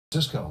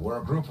Francisco, where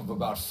a group of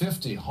about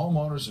 50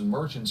 homeowners and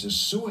merchants is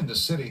suing the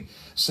city,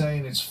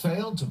 saying it's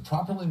failed to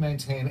properly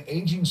maintain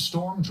aging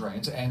storm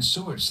drains and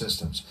sewage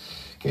systems.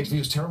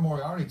 KTVU's Tara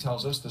Moriarty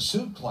tells us the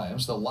suit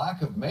claims the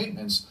lack of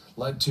maintenance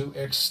led to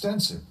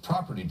extensive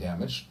property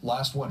damage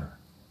last winter.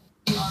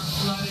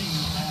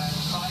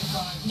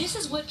 This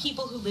is what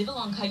people who live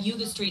along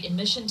Cayuga Street in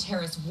Mission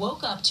Terrace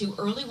woke up to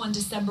early one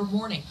December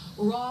morning.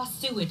 Raw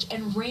sewage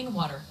and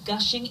rainwater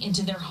gushing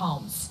into their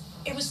homes.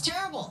 It was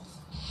terrible.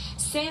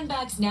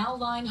 Sandbags now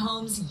line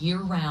homes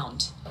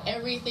year-round.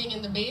 Everything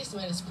in the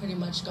basement is pretty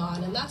much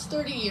gone, and that's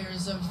 30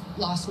 years of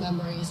lost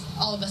memories,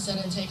 all of a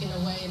sudden taken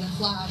away in a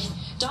flash.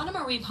 Donna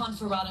Marie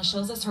Ponferrada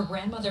shows us her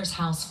grandmother's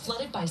house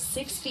flooded by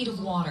 6 feet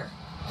of water.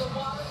 The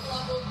water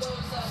level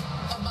goes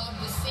up above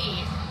the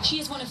sea. She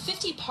is one of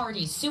 50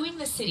 parties suing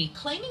the city,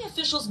 claiming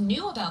officials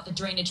knew about the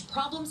drainage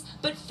problems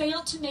but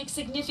failed to make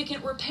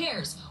significant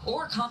repairs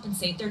or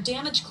compensate their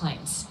damage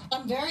claims.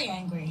 I'm very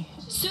angry.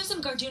 Susan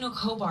Garduno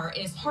Kobar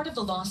is part of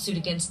the lawsuit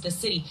against the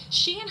city.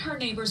 She and her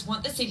neighbors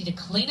want the city to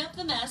clean up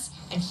the mess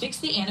and fix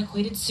the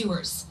antiquated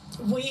sewers.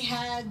 We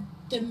had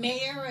the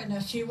mayor and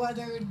a few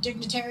other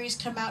dignitaries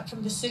come out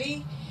from the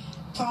city,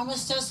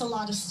 promised us a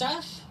lot of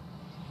stuff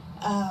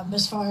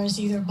as far as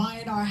either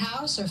buying our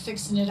house or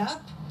fixing it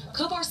up.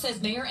 Kobar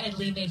says Mayor Ed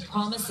Lee made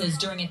promises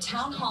during a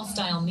town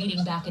hall-style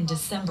meeting back in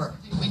December.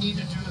 We need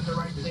to do the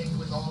right thing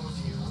with all of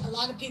you. A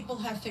lot of people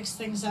have fixed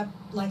things up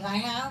like I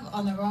have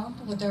on their own,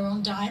 with their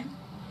own dime.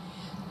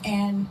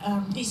 And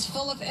he's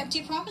full of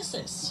empty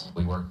promises.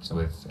 We worked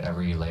with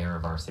every layer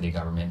of our city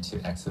government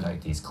to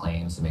expedite these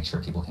claims to make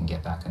sure people can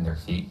get back on their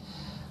feet.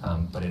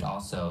 But it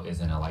also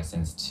isn't a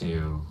license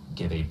to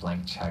give a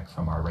blank check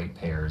from our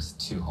ratepayers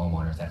to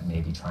homeowners that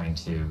may be trying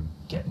to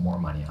get more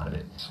money out of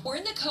it. We're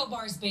in the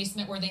Kobar's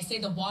basement where they say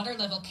the water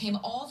level came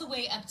all the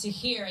way up to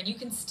here, and you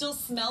can still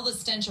smell the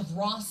stench of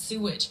raw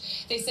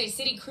sewage. They say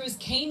city crews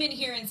came in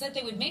here and said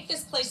they would make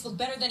this place look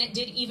better than it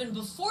did even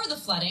before the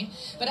flooding,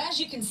 but as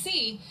you can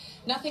see,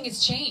 nothing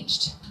has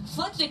changed.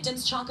 Flood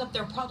victims chalk up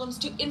their problems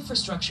to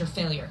infrastructure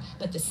failure,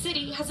 but the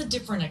city has a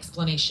different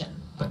explanation.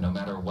 But no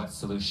matter what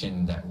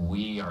solution that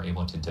we are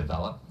able to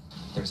develop,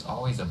 there's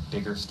always a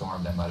bigger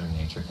storm that Mother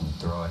Nature can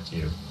throw at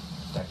you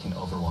that can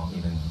overwhelm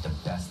even the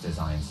best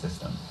designed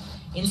system.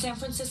 In San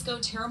Francisco,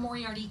 Tara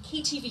Moriarty,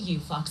 KTVU,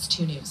 Fox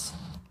 2 News.